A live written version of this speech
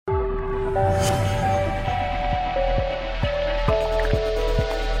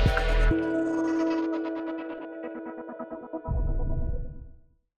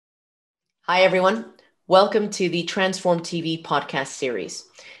Hi, everyone. Welcome to the Transform TV podcast series.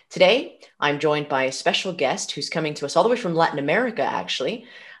 Today, I'm joined by a special guest who's coming to us all the way from Latin America, actually.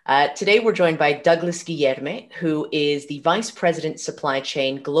 Today, we're joined by Douglas Guilherme, who is the Vice President Supply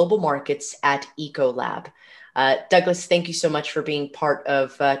Chain Global Markets at Ecolab. Douglas, thank you so much for being part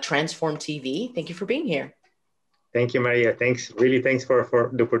of Transform TV. Thank you for being here. Thank you, Maria. Thanks for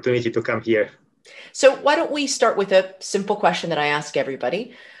the opportunity to come here. So why don't we start with a simple question that I ask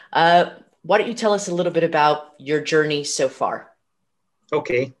everybody. Why don't you tell us a little bit about your journey so far?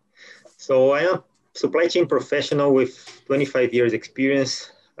 Okay. So I am a supply chain professional with 25 years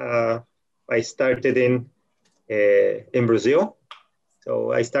experience. I started in Brazil.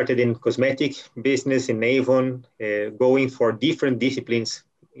 So I started in cosmetic business in Avon, going for different disciplines,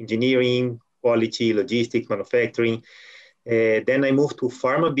 engineering, quality, logistics, manufacturing. Then I moved to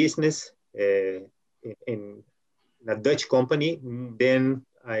pharma business in a Dutch company. Then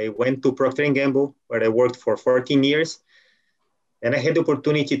I went to Procter Gamble, where I worked for 14 years. And I had the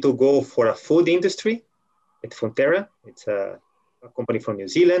opportunity to go for a food industry at Fonterra. It's a company from New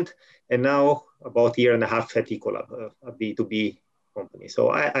Zealand. And now about a year and a half at Ecolab, a B2B company. So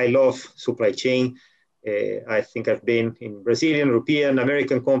I love supply chain. I think I've been in Brazilian, European,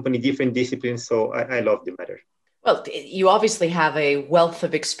 American company, different disciplines. So I love the matter. Well, you obviously have a wealth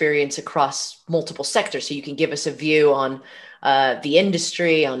of experience across multiple sectors, so you can give us a view on the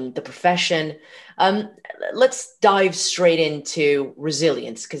industry, on the profession. Let's dive straight into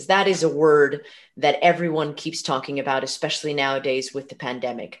resilience, because that is a word that everyone keeps talking about, especially nowadays with the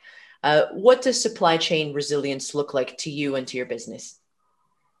pandemic. What does supply chain resilience look like to you and to your business?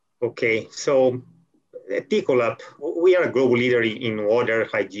 Okay, so at Ecolab, we are a global leader in water,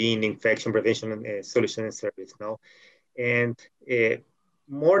 hygiene, infection prevention, and solution and service now. And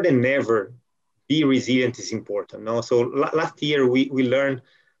more than ever, be resilient is important. No? So last year, we learned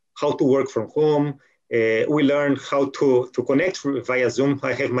how to work from home. We learned how to connect via Zoom.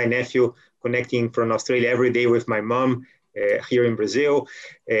 I have my nephew connecting from Australia every day with my mom here in Brazil.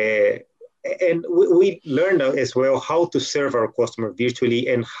 And we learned as well how to serve our customer virtually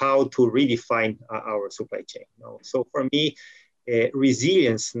and how to redefine our supply chain. So for me,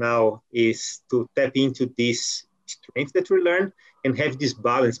 resilience now is to tap into this strength that we learn and have this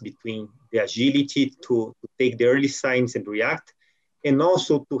balance between the agility to take the early signs and react, and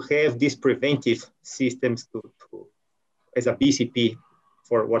also to have these preventive systems to as a BCP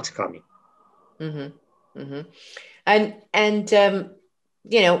for what's coming. Mm-hmm. Mm-hmm. And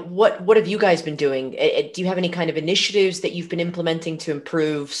what have you guys been doing? Do you have any kind of initiatives that you've been implementing to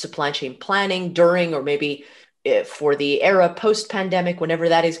improve supply chain planning during, or maybe for the era post-pandemic, whenever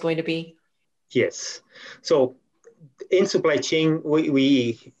that is going to be? Yes. So in supply chain,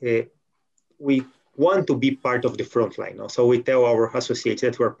 we want to be part of the front line. So we tell our associates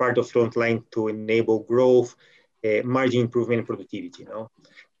that we're part of front line to enable growth, margin improvement, and productivity.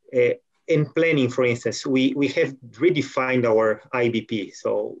 In planning, for instance, we have redefined our IBP.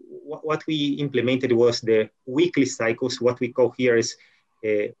 So what we implemented was the weekly cycles, what we call here is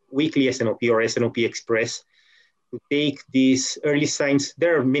weekly SNOP or SNOP Express, to take these early signs.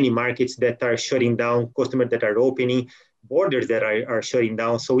 There are many markets that are shutting down, customers that are opening, borders that are shutting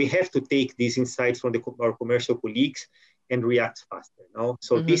down. So we have to take these insights from our commercial colleagues and react faster.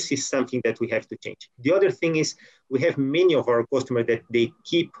 So This is something that we have to change. The other thing is we have many of our customers that they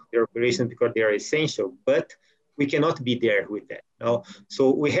keep their operations because they are essential, but we cannot be there with that.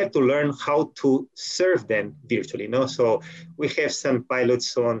 So we have to learn how to serve them virtually. So we have some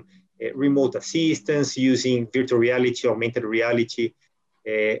pilots on remote assistance using virtual reality, augmented reality.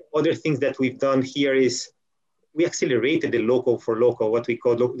 Other things that we've done here is we accelerated the local for local, what we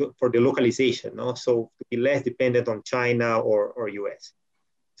call for the localization, so to be less dependent on China or US.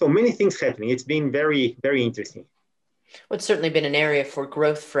 So many things happening. It's been very, very interesting. Well, it's certainly been an area for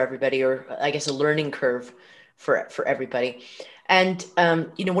growth for everybody, or I guess a learning curve for everybody. And,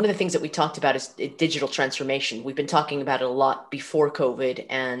 one of the things that we talked about is digital transformation. We've been talking about it a lot before COVID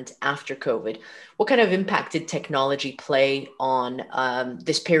and after COVID. What kind of impact did technology play on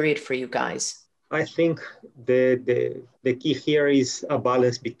this period for you guys? I think the key here is a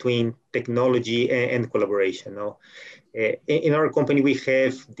balance between technology and collaboration. In our company, we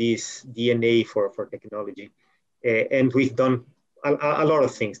have this DNA for technology, and we've done a lot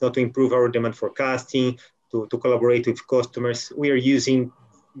of things to improve our demand forecasting, to collaborate with customers. We are using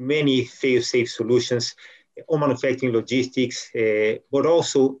many fail-safe solutions on manufacturing logistics, but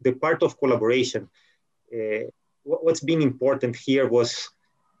also the part of collaboration. What's been important here was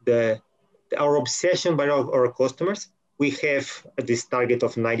our obsession by our customers. We have this target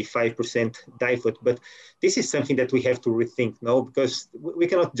of 95% DIFOT, but this is something that we have to rethink now, because we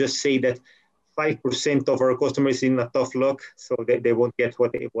cannot just say that 5% of our customers in a tough luck, so they won't get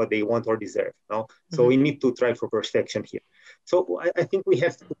what they want or deserve. No? So we need to try for perfection here. So I think we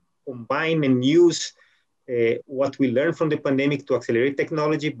have to combine and use what we learned from the pandemic to accelerate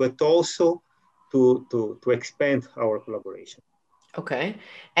technology, but also to expand our collaboration. Okay.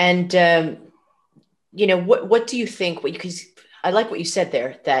 And, what do you think, because I like what you said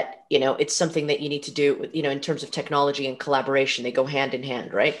there, that, it's something that you need to do, in terms of technology and collaboration, they go hand in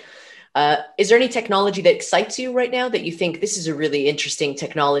hand, right? Is there any technology that excites you right now that you think this is a really interesting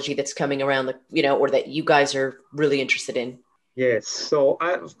technology that's coming around, or that you guys are really interested in? Yes, so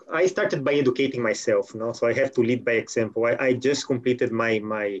I started by educating myself, no? So I have to lead by example. I just completed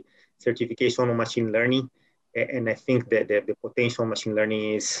my certification on machine learning, and I think that the potential of machine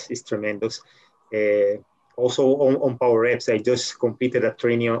learning is tremendous. Also on Power Apps, I just completed a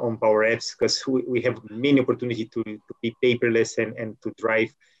training on Power Apps because we have many opportunity to be paperless and to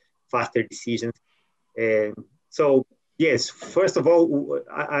drive faster decisions. So yes, first of all,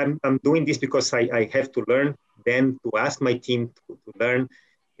 I'm doing this because I have to learn, then to ask my team to learn.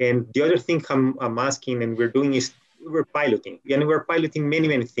 And the other thing I'm asking and we're doing is we're piloting. And we're piloting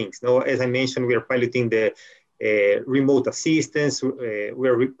many things. Now, as I mentioned, we are piloting the remote assistance.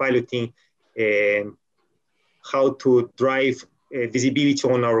 We're piloting how to drive visibility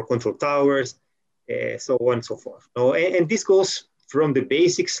on our control towers, so on and so forth. And this goes from the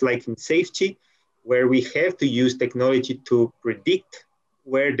basics, like in safety, where we have to use technology to predict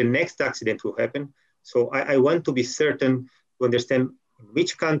where the next accident will happen. So I want to be certain to understand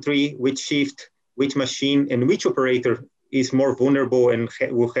which country, which shift, which machine, and which operator is more vulnerable and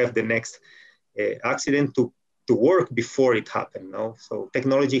will have the next accident to work before it happened. No? So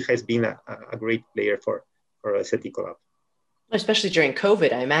technology has been a great player for us at Ecolab. Especially during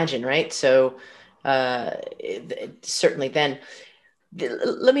COVID, I imagine, right? So certainly then.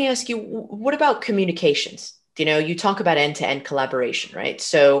 Let me ask you, what about communications? You talk about end-to-end collaboration, right?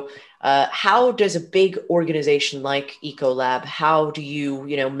 So how does a big organization like Ecolab, how do you,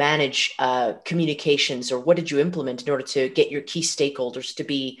 manage communications, or what did you implement in order to get your key stakeholders to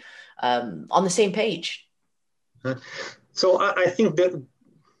be on the same page? So I think that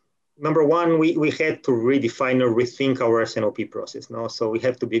number one, we had to redefine or rethink our S&OP process. No? So we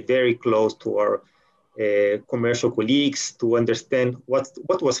have to be very close to our commercial colleagues to understand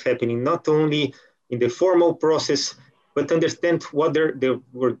what was happening, not only in the formal process, but understand what they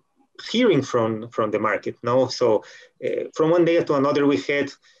were hearing from the market. No? So from one day to another, we had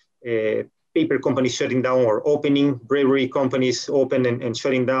paper companies shutting down or opening, brewery companies open and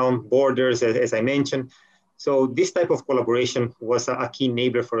shutting down, borders, as I mentioned. So this type of collaboration was a key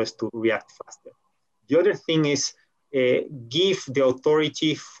enabler for us to react faster. The other thing is give the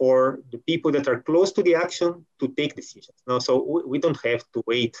authority for the people that are close to the action to take decisions. No? So we don't have to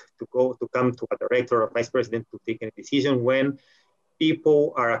wait to come to a director or vice president to take a decision when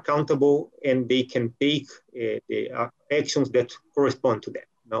people are accountable and they can take the actions that correspond to them.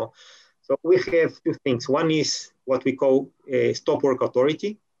 No? So we have two things. One is what we call stop work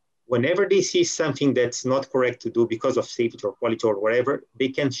authority. Whenever they see something that's not correct to do because of safety or quality or whatever, they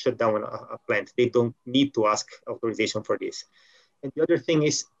can shut down a plant. They don't need to ask authorization for this. And the other thing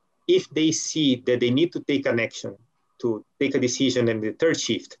is, if they see that they need to take an action, to take a decision in the third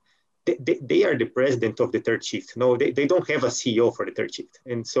shift, they are the president of the third shift. No, they don't have a CEO for the third shift.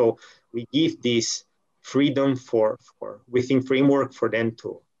 And so we give this freedom for within framework for them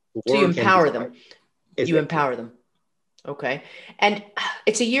to work. So you empower them. Exactly. You empower them. Okay. And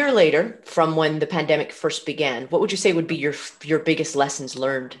it's a year later from when the pandemic first began. What would you say would be your biggest lessons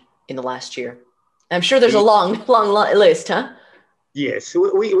learned in the last year? I'm sure there's a long list, huh? Yes,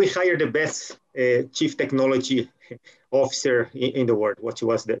 we hired the best chief technology officer in the world, which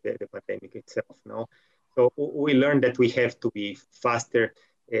was the pandemic itself. No? So we learned that we have to be faster.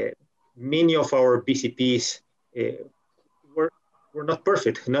 Many of our BCPs were not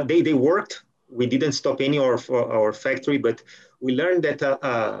perfect. No, they worked. We didn't stop any of our factory, but we learned that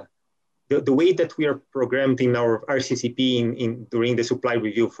the way that we are programmed in our RCCP during the supply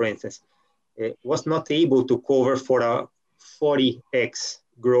review, for instance, was not able to cover for a 40x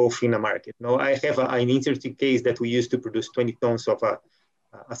growth in a market. Now, I have an interesting case that we used to produce 20 tons of a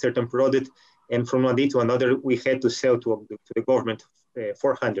certain product, and from one day to another, we had to sell to the government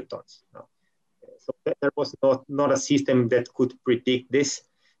 400 tons. Now, so there was not a system that could predict this.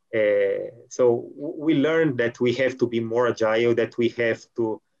 So we learned that we have to be more agile, that we have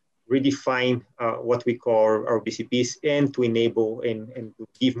to redefine what we call our BCPs and to enable and to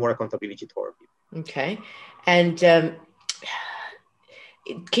give more accountability to our people. Okay. And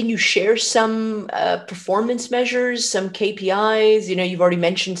Can you share some performance measures, some KPIs? You've already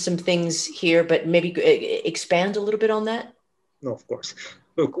mentioned some things here, but maybe expand a little bit on that. No, of course.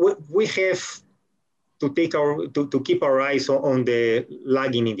 Look, we have to keep our eyes on the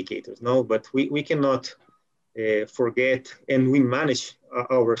lagging indicators, no? But we cannot forget, and we manage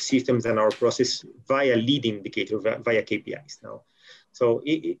our systems and our process via leading indicator, via KPIs now. So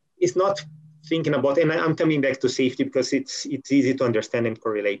it's not thinking about, and I'm coming back to safety because it's easy to understand and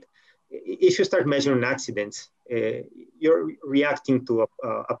correlate. If you start measuring accidents, you're reacting to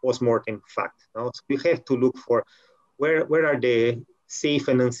a post-mortem fact. No? So you have to look for where are the safe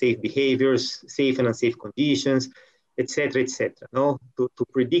and unsafe behaviors, safe and unsafe conditions, etc., no? To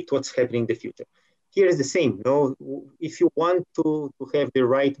predict what's happening in the future. Here is the same. No, if you want to have the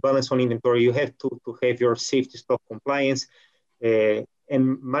right balance on inventory, you have to have your safety stock compliance and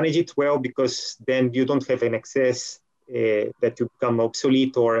manage it well, because then you don't have an excess that you become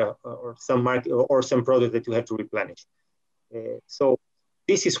obsolete or some market or some product that you have to replenish. So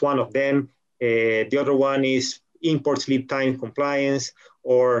this is one of them. The other one is import lead time compliance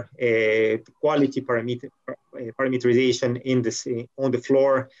or quality parameterization on the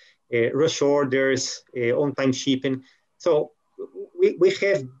floor. Rush orders, on-time shipping. So we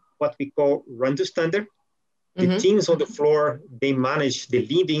have what we call run to standard. The teams on the floor, they manage the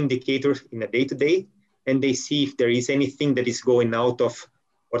leading indicators in a day-to-day, and they see if there is anything that is going out of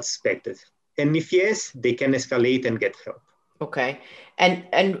what's expected. And if yes, they can escalate and get help. Okay.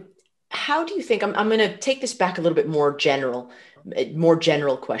 And how do you think, I'm going to take this back a little bit more general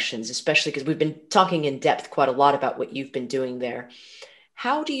questions, especially because we've been talking in depth quite a lot about what you've been doing there.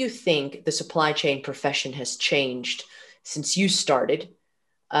 How do you think the supply chain profession has changed since you started?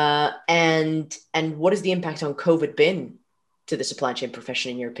 And what has the impact on COVID been to the supply chain profession,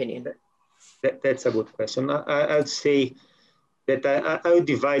 in your opinion? That's a good question. I'd say that I would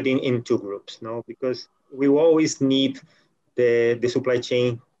divide in two groups, no? Because we always need the supply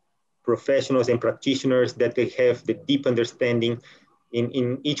chain professionals and practitioners that they have the deep understanding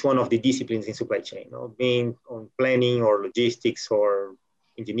in each one of the disciplines in supply chain, no? Being on planning or logistics or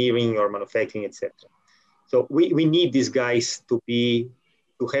engineering or manufacturing, etc. So we need these guys to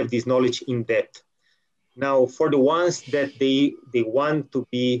have this knowledge in depth. Now, for the ones that they want to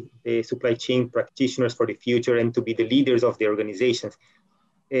be the supply chain practitioners for the future and to be the leaders of the organizations,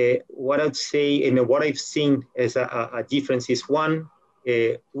 what I'd say and what I've seen as a difference is one,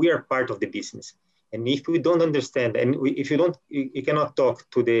 we are part of the business. And if we don't understand, and if you cannot talk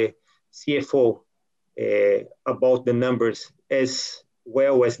to the CFO about the numbers as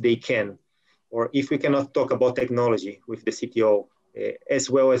well as they can, or if we cannot talk about technology with the CTO as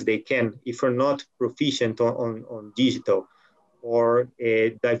well as they can, if we're not proficient on digital or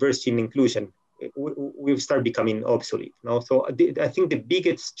diversity and inclusion, we'll start becoming obsolete. No? So I think the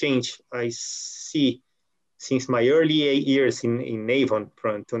biggest change I see since my early years in Avon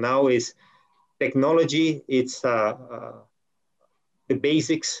to now is technology. It's the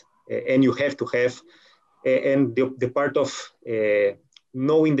basics, and you have to have, and the part of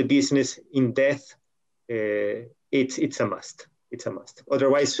knowing the business in depth, it's a must. It's a must.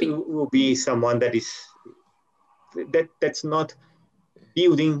 Otherwise, it will be someone that's not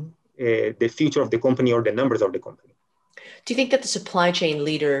building the future of the company or the numbers of the company. Do you think that the supply chain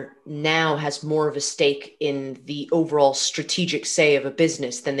leader now has more of a stake in the overall strategic say of a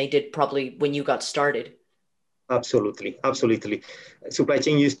business than they did probably when you got started? Absolutely, absolutely. Supply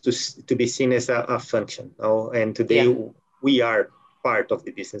chain used to be seen as a function, and today we are part of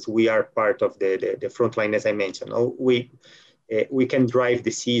the business. We are part of the front line, as I mentioned. We can drive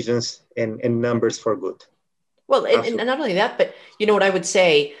decisions and numbers for good. Well, and not only that, but you know what I would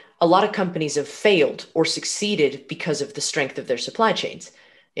say, a lot of companies have failed or succeeded because of the strength of their supply chains,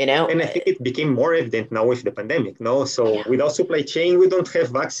 you know? And I think it became more evident now with the pandemic, no? So without supply chain, we don't have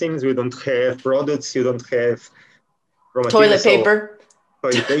vaccines, we don't have products, you don't have raw materials. Toilet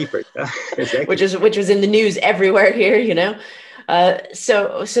paper, exactly. which was in the news everywhere here, you know?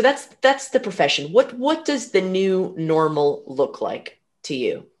 So that's the profession. What does the new normal look like to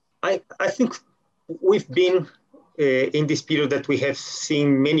you? I think we've been in this period that we have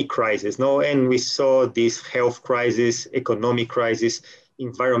seen many crises, no? And we saw this health crisis, economic crisis,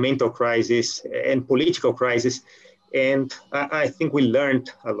 environmental crisis, and political crisis. And I think we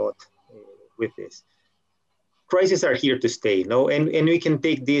learned a lot with this. Crises are here to stay, no? And we can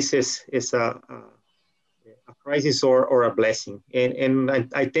take this as a crisis or a blessing. And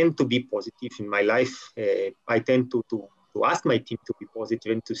I tend to be positive in my life. I tend to ask my team to be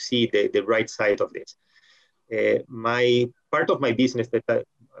positive and to see the right side of this. My part of my business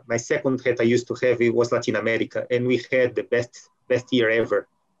my second head I used to have, it was Latin America, and we had the best best year ever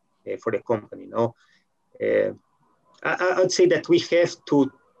for the company. I would say that we have to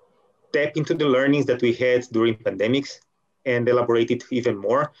tap into the learnings that we had during pandemics and elaborate it even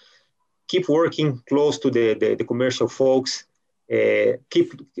more. Keep working close to the commercial folks.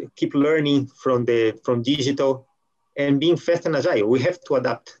 Keep learning from digital and being fast and agile. We have to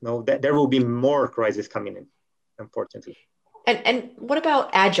adapt. That there will be more crises coming in, unfortunately. And what about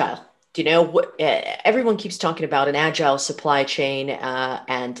agile? Do you know what everyone keeps talking about an agile supply chain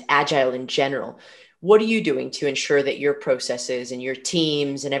and agile in general? What are you doing to ensure that your processes and your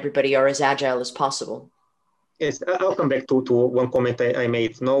teams and everybody are as agile as possible? Yes, I'll come back to one comment I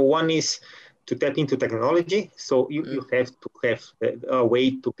made. One is to tap into technology. So you have to have a way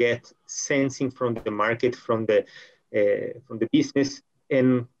to get sensing from the market, from the business,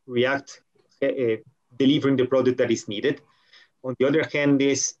 and react, delivering the product that is needed. On the other hand,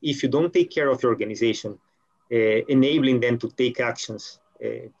 is if you don't take care of your organization, enabling them to take actions.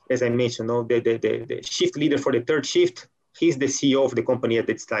 As I mentioned, the shift leader for the third shift, he's the CEO of the company at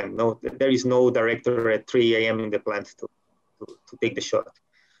this time. There is no director at 3 a.m. in the plant to take the shot.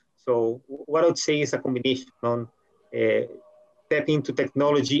 So what I would say is a combination on tapping into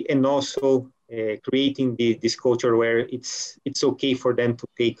technology and also creating this culture where it's okay for them to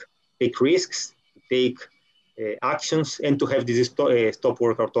take risks, take actions, and to have this stop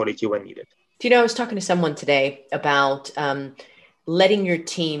work authority when needed. Do you know, I was talking to someone today about letting your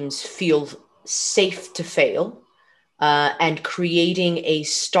teams feel safe to fail and creating a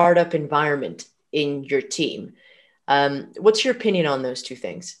startup environment in your team. What's your opinion on those two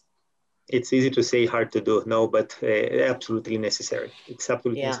things? It's easy to say, hard to do. No, but absolutely necessary. It's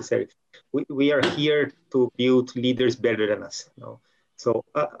absolutely necessary. We are here to build leaders better than us. So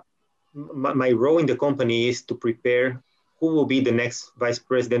my role in the company is to prepare who will be the next vice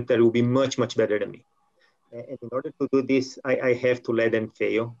president that will be much, much better than me. And in order to do this, I have to let them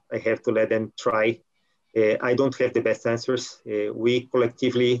fail. I have to let them try. I don't have the best answers. We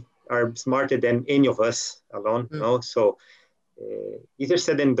collectively are smarter than any of us alone. So easier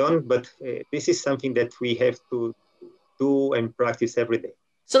said than done, but this is something that we have to do and practice every day.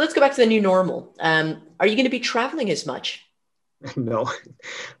 So let's go back to the new normal. Are you going to be traveling as much? No.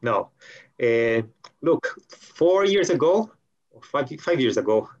 Look, 4 years ago, or 5 years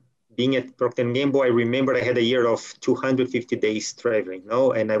ago, being at Procter Gamble, I remember I had a year of 250 days traveling,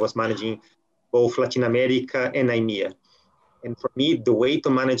 and I was managing both Latin America and IMEA. And for me, the way to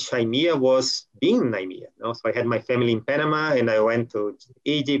manage IMEA was being in IMEA. So I had my family in Panama, and I went to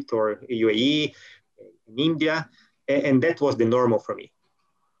Egypt or UAE, in India, and that was the normal for me.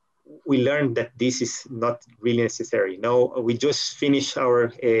 We learned that this is not really necessary. We just finished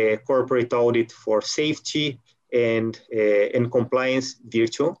our corporate audit for safety and compliance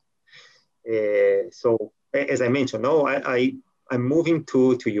virtual. So as I mentioned, I'm moving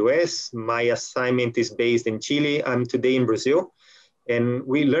to US. My assignment is based in Chile. I'm today in Brazil. And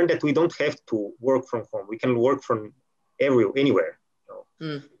we learned that we don't have to work from home. We can work from anywhere.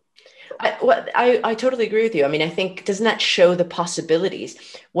 I totally agree with you. I mean, I think, doesn't that show the possibilities?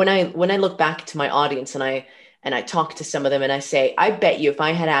 When I look back to my audience and I talk to some of them and I say, I bet you if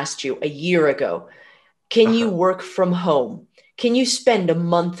I had asked you a year ago, can you work from home? Can you spend a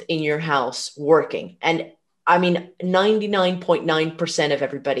month in your house working? And I mean, 99.9% of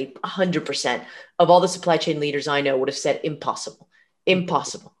everybody, 100% of all the supply chain leaders I know would have said impossible,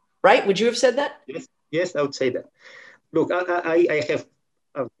 right? Would you have said that? Yes, I would say that. Look, I have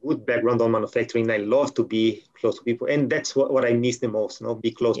a good background on manufacturing. I love to be close to people. And that's what I miss the most,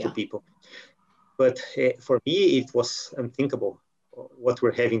 be close to people. But for me, it was unthinkable what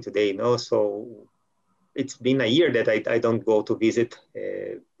we're having today. So it's been a year that I don't go to visit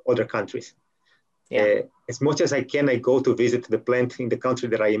other countries. As much as I can, I go to visit the plant in the country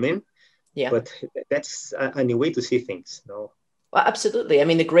that I am in. But that's a new way to see things. Well, absolutely. I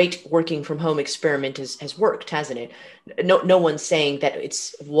mean, the great working from home experiment has worked, hasn't it? No one's saying that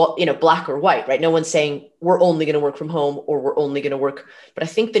it's black or white, right? No one's saying we're only going to work from home or we're only going to work. But I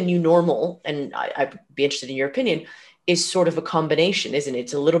think the new normal, and I'd be interested in your opinion, is sort of a combination, isn't it?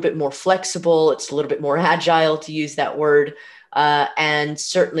 It's a little bit more flexible. It's a little bit more agile, to use that word. And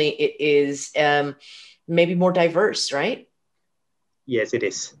certainly it is maybe more diverse, right? Yes, it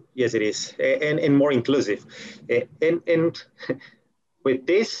is. And more inclusive. And with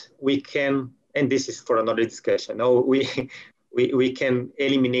this, we can, and this is for another discussion, we can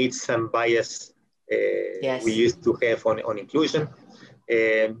eliminate some bias we used to have on inclusion.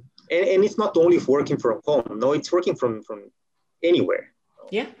 And it's not only working from home. It's working from anywhere.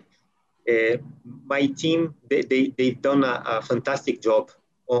 Yeah. My team, they've done a fantastic job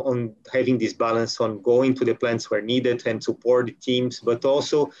on having this balance on going to the plants where needed and support the teams, but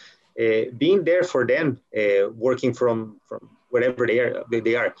also being there for them, working from wherever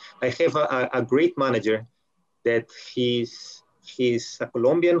they are. I have a great manager that he's a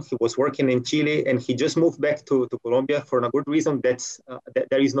Colombian. He was working in Chile and he just moved back to Colombia for a good reason. That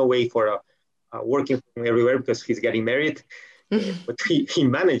there is no way for working from everywhere because he's getting married. But he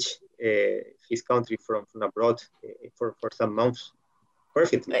managed his country from abroad for some months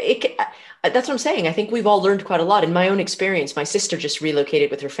perfectly. That's what I'm saying. I think we've all learned quite a lot. In my own experience, my sister just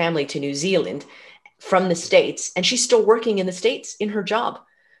relocated with her family to New Zealand from the States, and she's still working in the States in her job.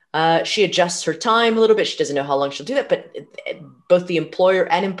 She adjusts her time a little bit. She doesn't know how long she'll do that, but both the employer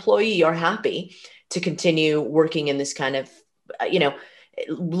and employee are happy to continue working in this kind of,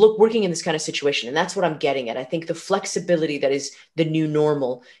 working in this kind of situation. And that's what I'm getting at. I think the flexibility that is the new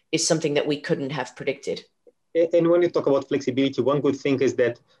normal is something that we couldn't have predicted. And when you talk about flexibility, one good thing is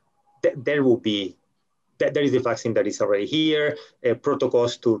that there is a vaccine that is already here,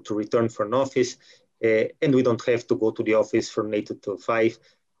 protocols to return from office, and we don't have to go to the office from 8 to 5.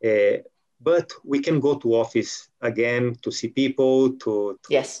 But we can go to office again to see people, to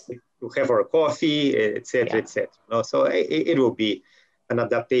have our coffee, etc., etc. So it will be an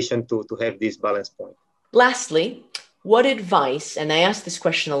adaptation to have this balance point. Lastly, what advice, and I ask this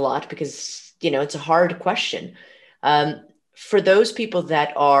question a lot because, it's a hard question, for those people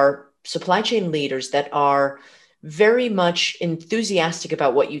that are supply chain leaders that are very much enthusiastic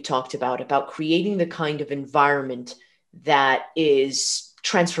about what you talked about creating the kind of environment that is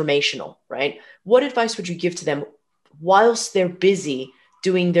transformational, right? What advice would you give to them whilst they're busy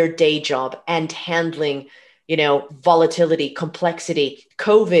doing their day job and handling, volatility, complexity,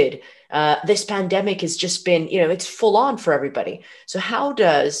 COVID? This pandemic has just been, it's full on for everybody. So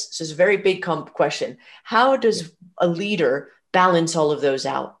it's a very big question. How does a leader balance all of those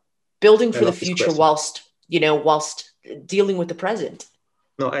out, building for the future whilst dealing with the present?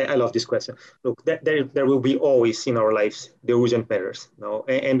 No, I love this question. Look, there will be always in our lives the urgent matters,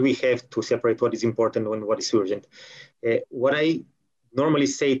 and we have to separate what is important and what is urgent. What I normally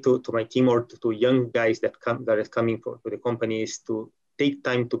say to my team or to young guys that are coming to the company is to take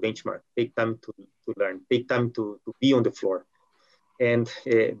time to benchmark, take time to learn, take time to be on the floor. And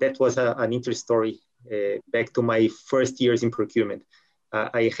that was an interesting story back to my first years in procurement.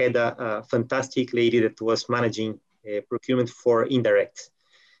 I had a fantastic lady that was managing procurement for indirects.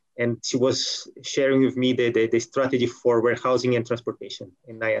 And she was sharing with me the strategy for warehousing and transportation.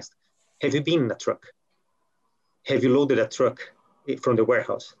 And I asked, have you been in a truck? Have you loaded a truck from the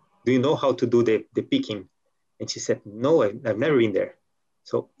warehouse? Do you know how to do the picking? And she said, no, I've never been there.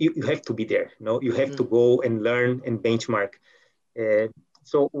 So you have to be there. You have to go and learn and benchmark.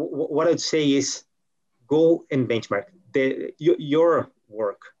 So what I'd say is go and benchmark. Your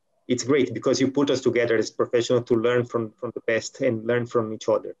work, it's great because you put us together as professionals to learn from the best and learn from each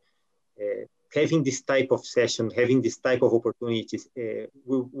other. Having this type of session, having this type of opportunities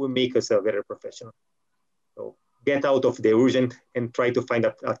will make us a better professional. So get out of the urgent and try to find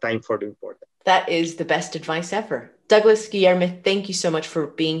a time for the important. That is the best advice ever. Douglas Guilherme, thank you so much for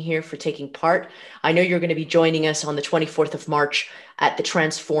being here, for taking part. I know you're going to be joining us on the 24th of March at the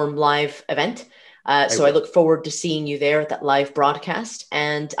Transform Live event. So I look forward to seeing you there at that live broadcast.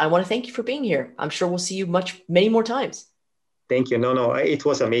 And I want to thank you for being here. I'm sure we'll see you many more times. Thank you. No, it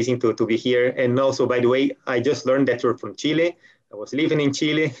was amazing to be here. And also, by the way, I just learned that you're from Chile. I was living in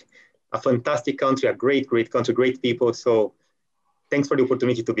Chile, a fantastic country, a great country, great people. So thanks for the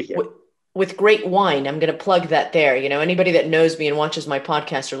opportunity to be here. With great wine. I'm going to plug that there. Anybody that knows me and watches my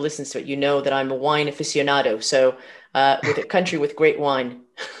podcast or listens to it, that I'm a wine aficionado. So with a country with great wine.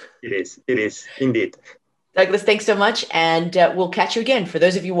 It is indeed. Douglas, thanks so much. And we'll catch you again. For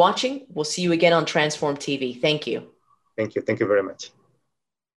those of you watching, we'll see you again on Transform TV. Thank you. Thank you. Thank you very much.